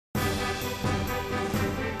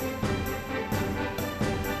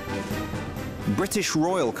British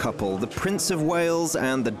royal couple, the Prince of Wales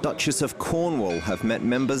and the Duchess of Cornwall, have met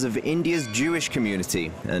members of India's Jewish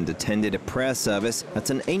community and attended a prayer service at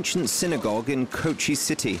an ancient synagogue in Kochi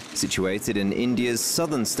city, situated in India's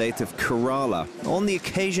southern state of Kerala, on the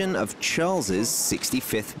occasion of Charles's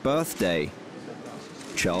 65th birthday.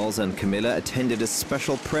 Charles and Camilla attended a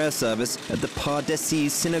special prayer service at the Paradesi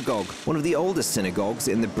Synagogue, one of the oldest synagogues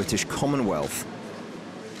in the British Commonwealth.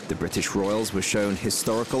 The British royals were shown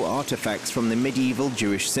historical artifacts from the medieval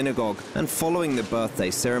Jewish synagogue, and following the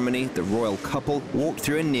birthday ceremony, the royal couple walked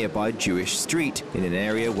through a nearby Jewish street in an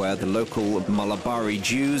area where the local Malabari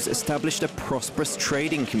Jews established a prosperous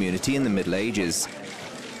trading community in the Middle Ages.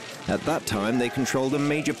 At that time, they controlled a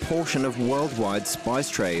major portion of worldwide spice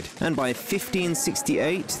trade, and by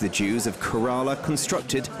 1568, the Jews of Kerala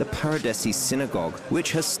constructed the Paradesi Synagogue,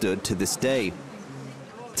 which has stood to this day.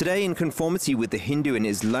 Today, in conformity with the Hindu and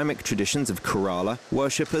Islamic traditions of Kerala,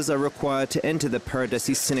 worshippers are required to enter the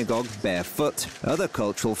Paradesi Synagogue barefoot. Other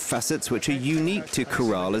cultural facets which are unique to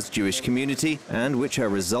Kerala's Jewish community and which are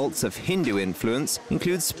results of Hindu influence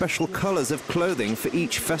include special colors of clothing for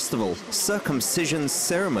each festival, circumcision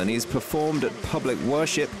ceremonies performed at public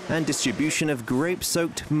worship, and distribution of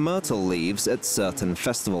grape-soaked myrtle leaves at certain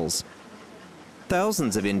festivals.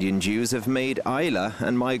 Thousands of Indian Jews have made Ayla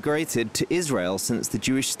and migrated to Israel since the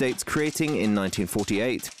Jewish state's creating in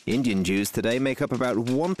 1948. Indian Jews today make up about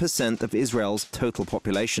 1% of Israel's total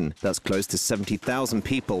population. That's close to 70,000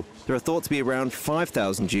 people. There are thought to be around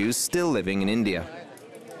 5,000 Jews still living in India.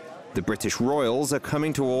 The British royals are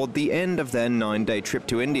coming toward the end of their 9-day trip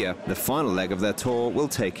to India. The final leg of their tour will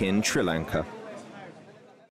take in Sri Lanka.